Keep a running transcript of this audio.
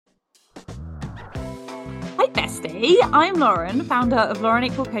Hi bestie, I'm Lauren, founder of Lauren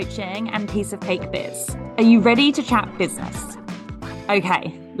April Coaching and Piece of Cake Biz. Are you ready to chat business?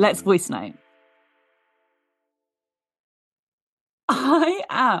 Okay, let's voice note. I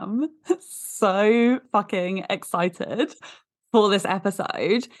am so fucking excited for this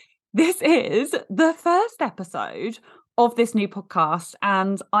episode. This is the first episode of this new podcast,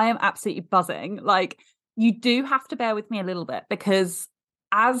 and I am absolutely buzzing. Like, you do have to bear with me a little bit because,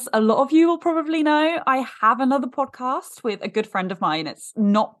 as a lot of you will probably know, I have another podcast with a good friend of mine. It's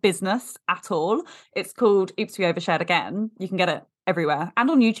not business at all. It's called Oops, We Overshared Again. You can get it everywhere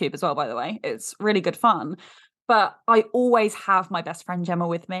and on YouTube as well, by the way. It's really good fun. But I always have my best friend Gemma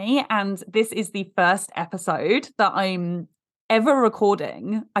with me. And this is the first episode that I'm ever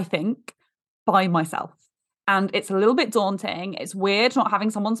recording, I think, by myself. And it's a little bit daunting. It's weird not having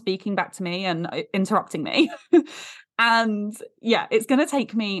someone speaking back to me and interrupting me. And yeah, it's going to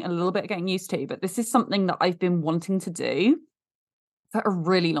take me a little bit getting used to, but this is something that I've been wanting to do for a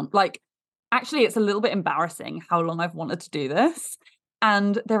really long, actually, it's a little bit embarrassing how long I've wanted to do this.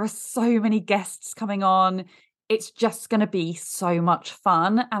 And there are so many guests coming on. It's just going to be so much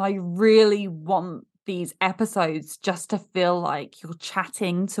fun. And I really want these episodes just to feel like you're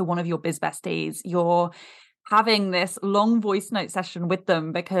chatting to one of your biz besties. You're having this long voice note session with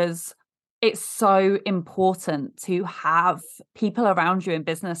them because it's so important to have people around you in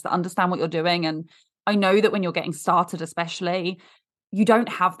business that understand what you're doing. And I know that when you're getting started, especially, you don't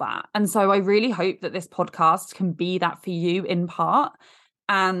have that. And so I really hope that this podcast can be that for you in part.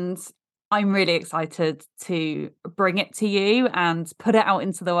 And I'm really excited to bring it to you and put it out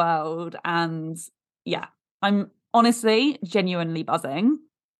into the world. And yeah, I'm honestly genuinely buzzing.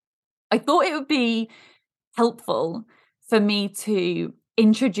 I thought it would be helpful for me to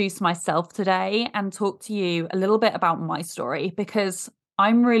introduce myself today and talk to you a little bit about my story, because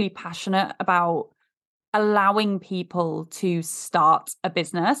I'm really passionate about allowing people to start a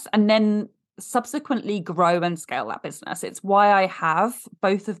business and then subsequently grow and scale that business. It's why I have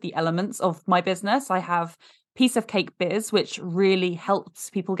both of the elements of my business. I have Piece of Cake Biz, which really helps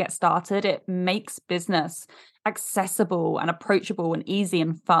people get started. It makes business accessible and approachable and easy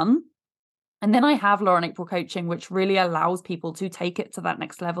and fun. And then I have Lauren April Coaching, which really allows people to take it to that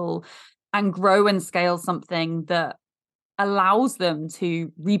next level and grow and scale something that allows them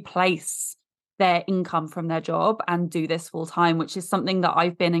to replace their income from their job and do this full time, which is something that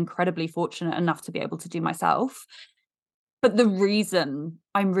I've been incredibly fortunate enough to be able to do myself. But the reason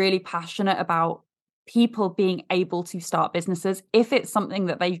I'm really passionate about people being able to start businesses, if it's something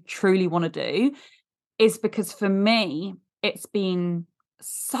that they truly want to do, is because for me, it's been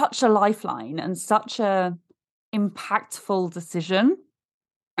such a lifeline and such a impactful decision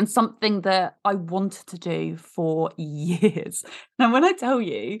and something that I wanted to do for years. Now, when I tell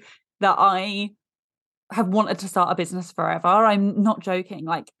you that I have wanted to start a business forever, I'm not joking.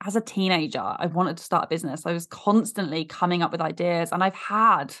 Like, as a teenager, I wanted to start a business. I was constantly coming up with ideas, and I've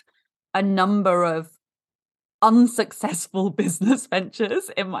had a number of unsuccessful business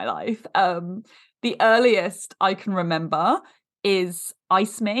ventures in my life. The earliest I can remember is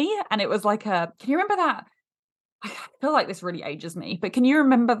Ice Me. And it was like can you remember that? I feel like this really ages me, but can you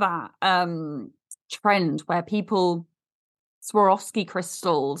remember that trend where people Swarovski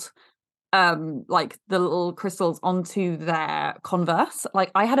crystals, like the little crystals onto their Converse?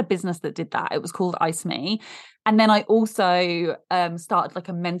 Like, I had a business that did that. It was called Ice Me. And then I also started like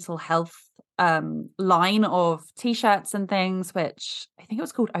a mental health line of t-shirts and things, which I think it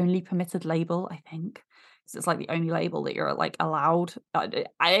was called Only Permitted Label, I think. So it's like the only label that you're like allowed. I don't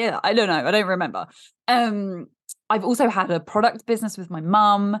know. I don't remember. I've also had a product business with my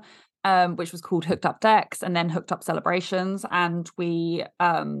mum, which was called Hooked Up Decks, and then Hooked Up Celebrations. And we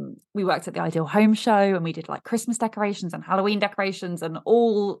worked at the Ideal Home Show, and we did like Christmas decorations and Halloween decorations and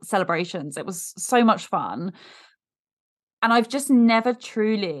all celebrations. It was so much fun. And I've just never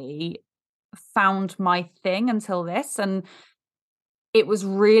truly found my thing until this. And it was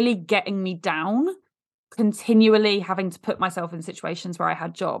really getting me down, continually having to put myself in situations where I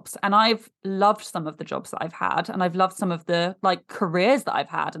had jobs. And I've loved some of the jobs that I've had, and I've loved some of the like careers that I've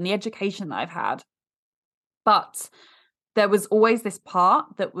had and the education that I've had. But there was always this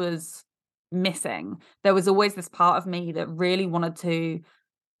part that was missing. There was always this part of me that really wanted to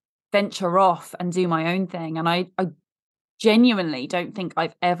venture off and do my own thing. And I genuinely don't think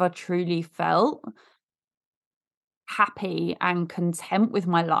I've ever truly felt happy and content with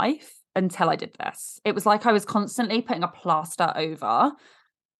my life until I did this. It was like I was constantly putting a plaster over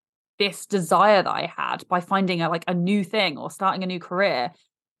this desire that I had by finding a new thing or starting a new career.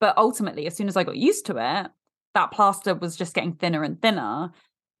 But ultimately, as soon as I got used to it, that plaster was just getting thinner and thinner,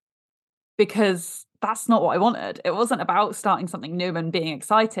 because that's not what I wanted. It wasn't about starting something new and being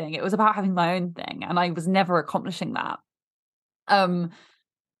exciting. It was about having my own thing, and I was never accomplishing that. And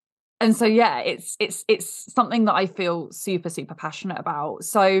so yeah, it's something that I feel super, super passionate about.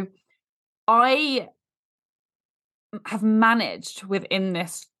 So I have managed within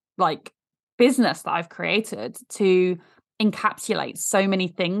this like business that I've created to encapsulate so many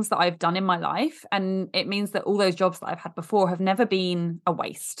things that I've done in my life. And it means that all those jobs that I've had before have never been a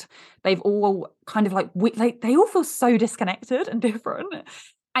waste. They've all kind of like they all feel so disconnected and different.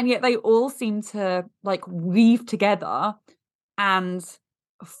 And yet they all seem to like weave together and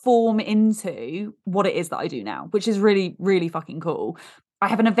form into what it is that I do now, which is really, really fucking cool. I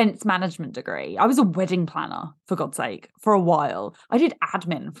have an events management degree. I was a wedding planner, for God's sake, for a while. I did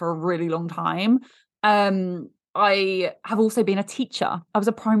admin for a really long time. I have also been a teacher. I was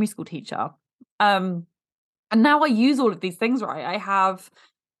a primary school teacher. And now I use all of these things, right? I have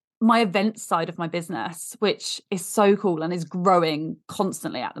my events side of my business, which is so cool and is growing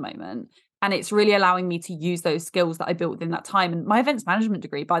constantly at the moment. And it's really allowing me to use those skills that I built within that time. And my events management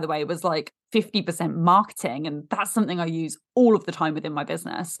degree, by the way, was like 50% marketing. And that's something I use all of the time within my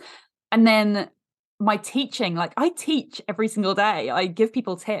business. And then my teaching, like I teach every single day. I give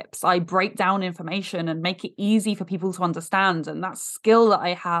people tips. I break down information and make it easy for people to understand. And that skill that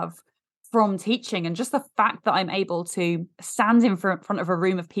I have from teaching, and just the fact that I'm able to stand in front of a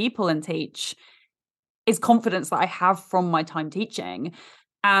room of people and teach, is confidence that I have from my time teaching.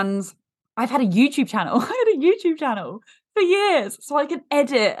 And I've had a YouTube channel. I had a YouTube channel for years, so I can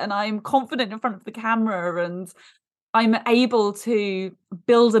edit and I'm confident in front of the camera and I'm able to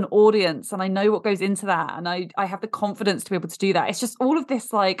build an audience and I know what goes into that. And I have the confidence to be able to do that. It's just all of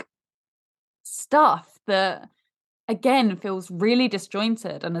this like stuff that, again, feels really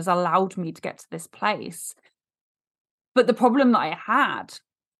disjointed and has allowed me to get to this place. But the problem that I had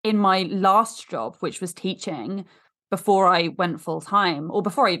in my last job, which was teaching before I went full time, or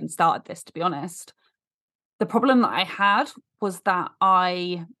before I even started this, to be honest, the problem that I had was that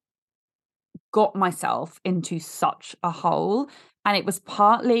I got myself into such a hole. And it was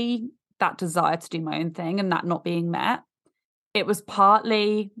partly that desire to do my own thing and that not being met. It was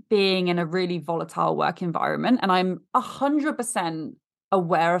partly being in a really volatile work environment. And I'm 100%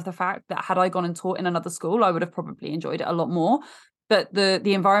 aware of the fact that had I gone and taught in another school, I would have probably enjoyed it a lot more. But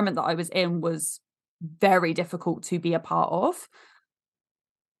the environment that I was in was very difficult to be a part of.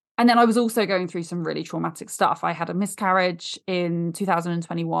 And then I was also going through some really traumatic stuff. I had a miscarriage in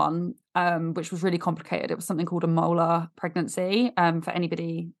 2021, which was really complicated. It was something called a molar pregnancy. For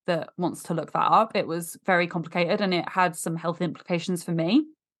anybody that wants to look that up, it was very complicated and it had some health implications for me.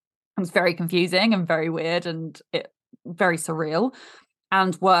 It was very confusing and very weird and very surreal.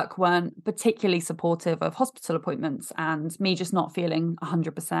 And work weren't particularly supportive of hospital appointments and me just not feeling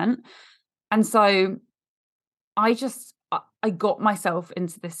 100%. And so I got myself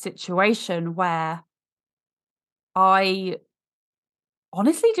into this situation where I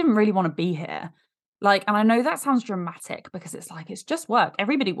honestly didn't really want to be here. Like, and I know that sounds dramatic because it's like, it's just work.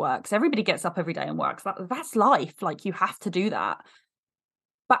 Everybody works. Everybody gets up every day and works. That's life. Like, you have to do that.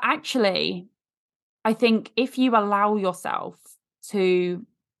 But actually, I think if you allow yourself to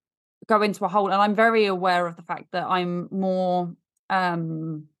go into a hole, and I'm very aware of the fact that I'm more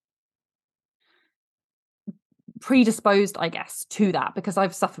predisposed, I guess, to that because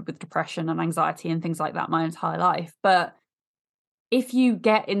I've suffered with depression and anxiety and things like that my entire life. But if you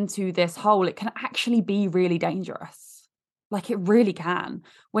get into this hole, it can actually be really dangerous. Like, it really can.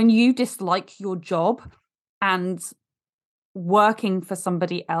 When you dislike your job and working for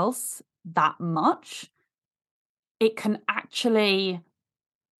somebody else that much, it can actually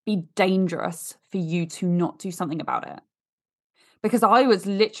be dangerous for you to not do something about it. Because I was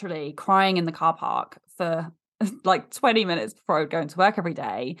literally crying in the car park for like 20 minutes before I would go into work every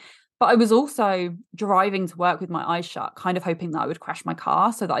day. But I was also driving to work with my eyes shut, kind of hoping that I would crash my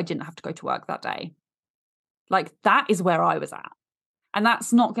car so that I didn't have to go to work that day. Like, that is where I was at. And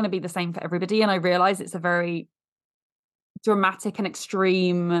that's not going to be the same for everybody. And I realize it's a very dramatic and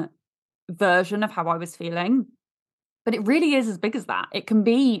extreme version of how I was feeling. But it really is as big as that. It can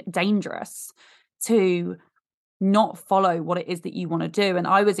be dangerous to not follow what it is that you want to do. And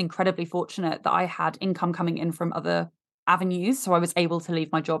I was incredibly fortunate that I had income coming in from other avenues. So I was able to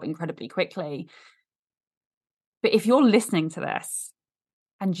leave my job incredibly quickly. But if you're listening to this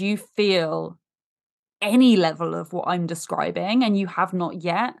and you feel any level of what I'm describing and you have not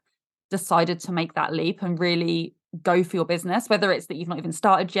yet decided to make that leap and really go for your business, whether it's that you've not even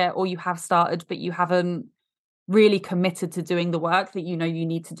started yet or you have started, but you haven't really committed to doing the work that you know you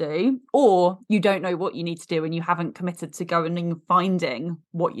need to do, or you don't know what you need to do and you haven't committed to going and finding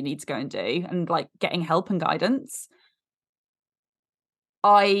what you need to go and do and like getting help and guidance,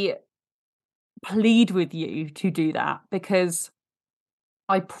 I plead with you to do that, because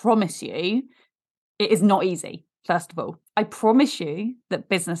I promise you it is not easy. First of all, I promise you that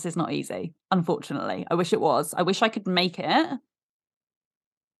business is not easy. Unfortunately, I wish it was. I wish I could make it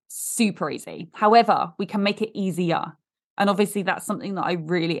super easy. However, we can make it easier. And obviously, that's something that I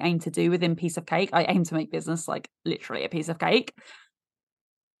really aim to do within Piece of Cake. I aim to make business like literally a piece of cake.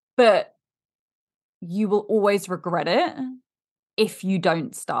 But you will always regret it if you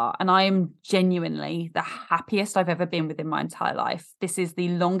don't start. And I am genuinely the happiest I've ever been within my entire life. This is the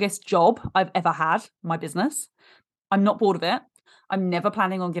longest job I've ever had, my business. I'm not bored of it. I'm never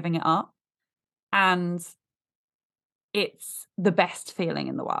planning on giving it up. And it's the best feeling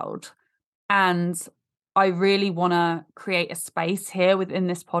in the world. And I really want to create a space here within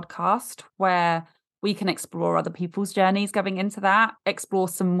this podcast where we can explore other people's journeys going into that, explore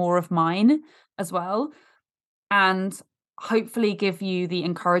some more of mine as well, and hopefully give you the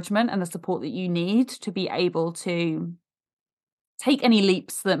encouragement and the support that you need to be able to take any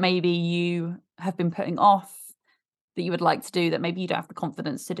leaps that maybe you have been putting off, that you would like to do, that maybe you don't have the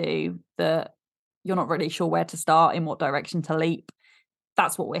confidence to do, that you're not really sure where to start, in what direction to leap.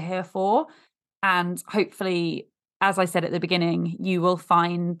 That's what we're here for. And hopefully, as I said at the beginning, you will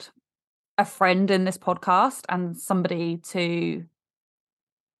find a friend in this podcast and somebody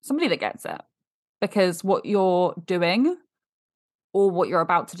that gets it. Because what you're doing or what you're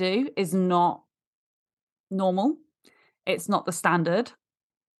about to do is not normal. It's not the standard,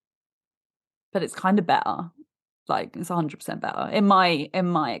 but it's kind of better. Like, it's 100% better. In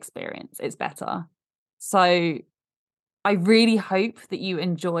my experience, it's better. So I really hope that you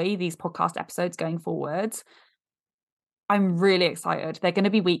enjoy these podcast episodes going forward. I'm really excited. They're going to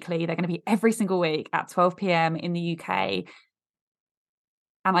be weekly. They're going to be every single week at 12 p.m. in the UK.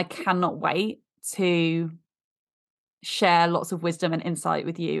 And I cannot wait to share lots of wisdom and insight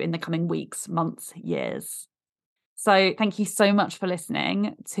with you in the coming weeks, months, years. So thank you so much for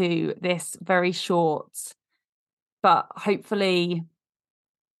listening to this very short, but hopefully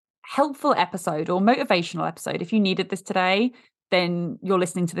helpful episode or motivational episode. If you needed this today, then you're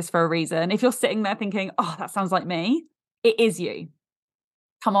listening to this for a reason. If you're sitting there thinking, oh, that sounds like me, it is you.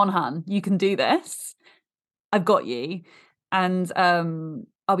 Come on, hun, you can do this. I've got you. And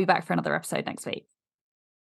I'll be back for another episode next week.